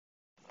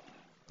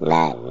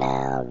Not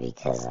now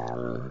because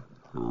I'm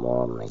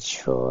more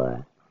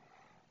mature,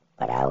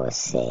 but I would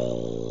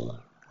say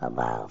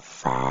about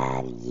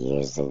 5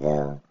 years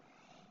ago,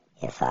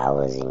 if I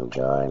was in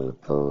Jordan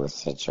Poole's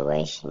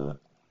situation,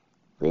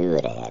 we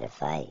would have had a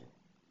fight.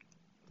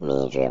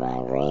 Me and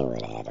Draymond Green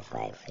would have had a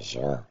fight for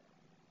sure.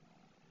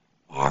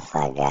 After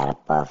I got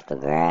up off the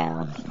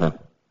ground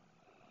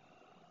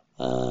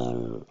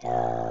and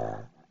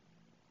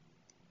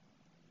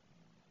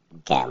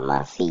got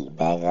my feet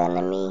back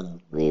under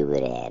me, we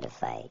would have had a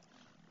fight.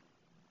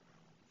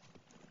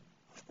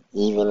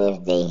 Even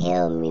if they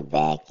held me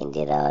back and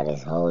did all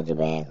this hold you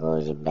back,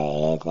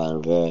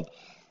 everything good,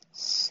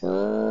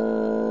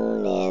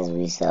 soon as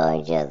we saw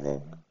each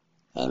other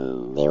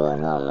and they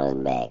went on us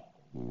back,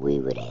 we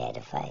would have had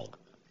a fight.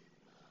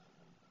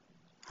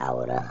 I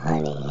would have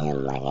hunted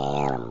him like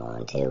an animal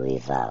until we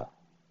fought.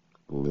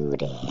 We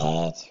would have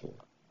had to.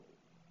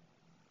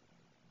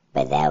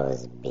 But that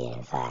was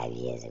been 5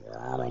 years ago.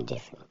 I'm a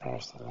different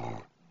person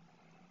now.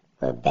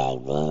 But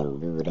back then,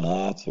 we would have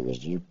had to,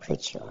 because you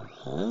put your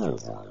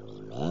hands on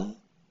me, man.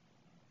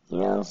 You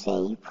know what I'm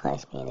saying? You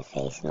punched me in the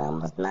face and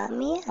almost knocked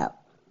me out.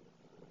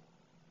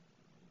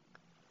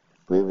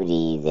 We would have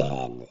either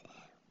had to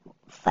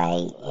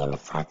fight, and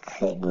if I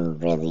couldn't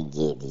really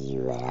get to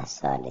you and I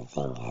started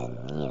thinking,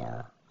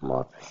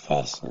 more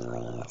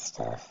professionally and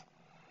stuff,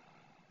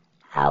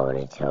 I would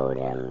have told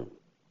him,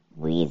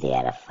 we either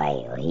gotta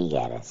fight or he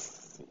gotta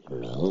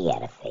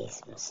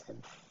face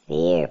some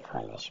severe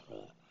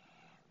punishment.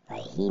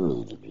 Like he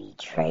need to be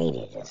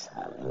traded or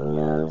something, you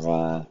know what I'm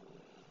saying?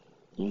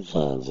 You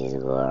can't just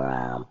go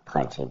around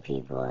punching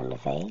people in the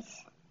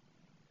face.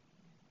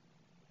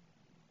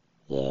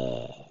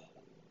 Yeah,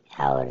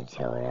 I would have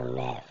told him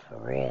that for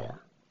real.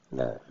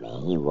 Look,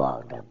 man, he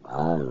walked up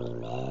on me,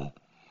 man.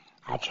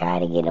 I tried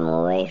to get him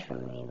away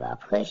from me by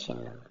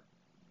pushing him.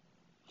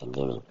 And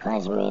then he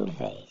punched me in the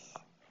face.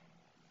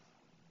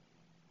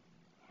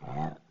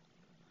 Well,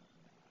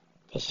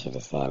 they should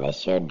have said,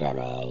 that's your dumb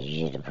ass.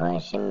 You should have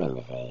punched him in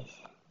the face.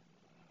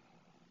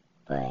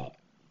 But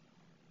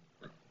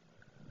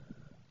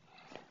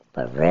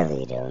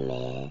really though,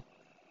 man,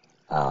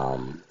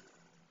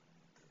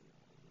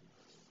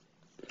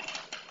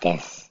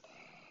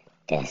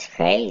 that's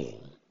crazy.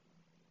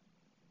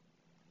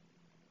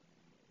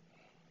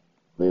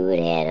 We would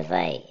have had a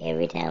fight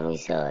every time we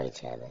saw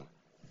each other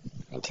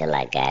until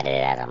I got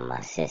it out of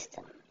my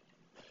system.